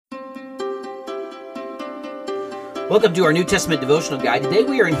Welcome to our New Testament devotional guide. Today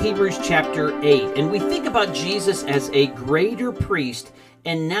we are in Hebrews chapter 8, and we think about Jesus as a greater priest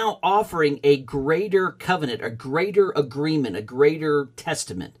and now offering a greater covenant, a greater agreement, a greater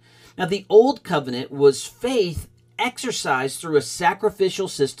testament. Now, the old covenant was faith exercised through a sacrificial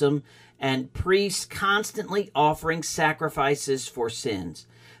system and priests constantly offering sacrifices for sins.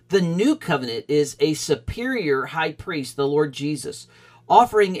 The new covenant is a superior high priest, the Lord Jesus,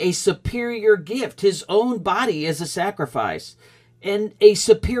 offering a superior gift, his own body as a sacrifice, and a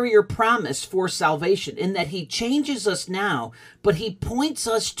superior promise for salvation in that he changes us now, but he points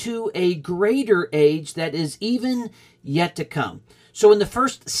us to a greater age that is even yet to come. So in the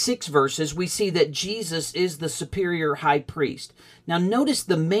first 6 verses, we see that Jesus is the superior high priest. Now notice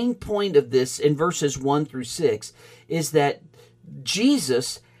the main point of this in verses 1 through 6 is that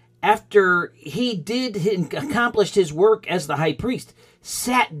Jesus, after he accomplished his work as the high priest,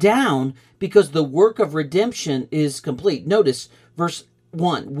 sat down because the work of redemption is complete. Notice verse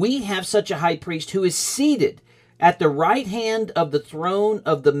 1. We have such a high priest who is seated at the right hand of the throne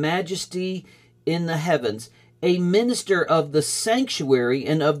of the majesty in the heavens, a minister of the sanctuary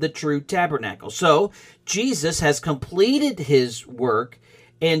and of the true tabernacle. So Jesus has completed his work,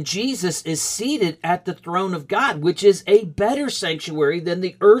 and Jesus is seated at the throne of God, which is a better sanctuary than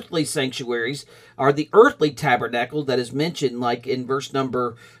the earthly sanctuaries or the earthly tabernacle that is mentioned like in verse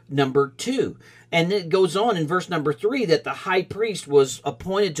number 2. And it goes on in verse number 3 that the high priest was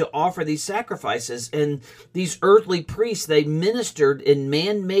appointed to offer these sacrifices. And these earthly priests, they ministered in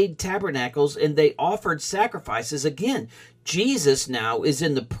man-made tabernacles and they offered sacrifices. Again, Jesus now is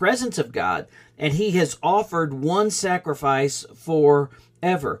in the presence of God and he has offered one sacrifice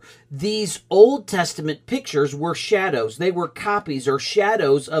forever. These Old Testament pictures were shadows. They were copies or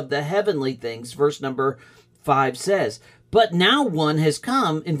shadows of the heavenly things, verse number 5 says. But now one has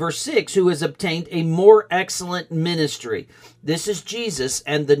come, in verse 6, who has obtained a more excellent ministry. This is Jesus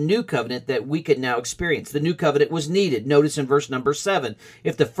and the new covenant that we can now experience. The new covenant was needed. Notice in verse number 7.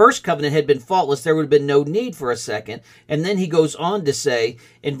 If the first covenant had been faultless, there would have been no need for a second. And then he goes on to say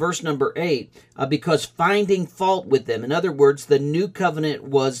in verse number 8, because finding fault with them. In other words, the new covenant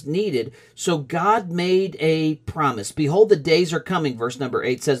was needed. So God made a promise. Behold, the days are coming, verse number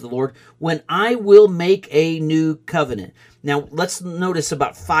 8 says the Lord, when I will make a new covenant. Now, let's notice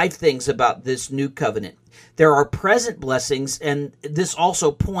about 5 things about this new covenant. There are present blessings, and this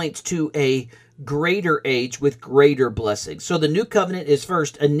also points to a greater age with greater blessings. So the new covenant is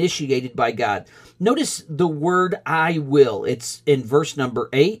first initiated by God. Notice the word I will. It's in verse number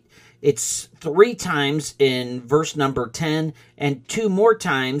 8. It's 3 times in verse number 10 and 2 more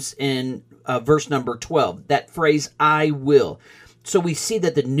times in verse number 12. That phrase, I will. So we see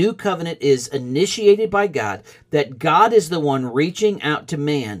that the new covenant is initiated by God, that God is the one reaching out to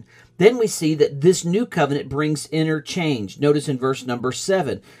man. Then we see that this new covenant brings interchange. Notice in verse number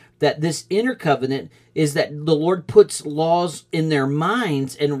 7 that this inner covenant is that the Lord puts laws in their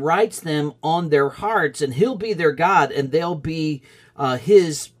minds and writes them on their hearts, and he'll be their God and they'll be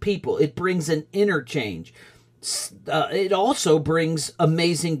his people. It brings an interchange. It also brings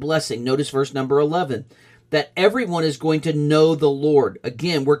amazing blessing. Notice verse number 11. That everyone is going to know the Lord.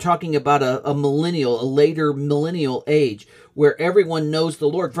 Again, we're talking about a later millennial age, where everyone knows the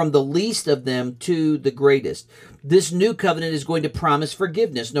Lord, from the least of them to the greatest. This new covenant is going to promise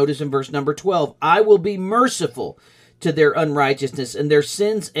forgiveness. Notice in verse number 12, I will be merciful to their unrighteousness, and their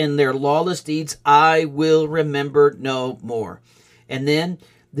sins and their lawless deeds I will remember no more. And then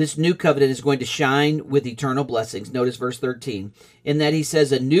this new covenant is going to shine with eternal blessings. Notice verse 13. In that he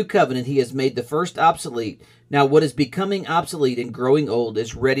says, a new covenant he has made the first obsolete. Now what is becoming obsolete and growing old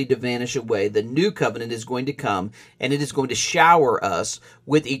is ready to vanish away. The new covenant is going to come, and it is going to shower us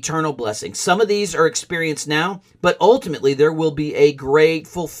with eternal blessings. Some of these are experienced now, but ultimately there will be a great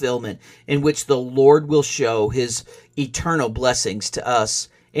fulfillment in which the Lord will show his eternal blessings to us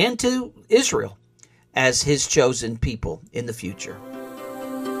and to Israel as his chosen people in the future.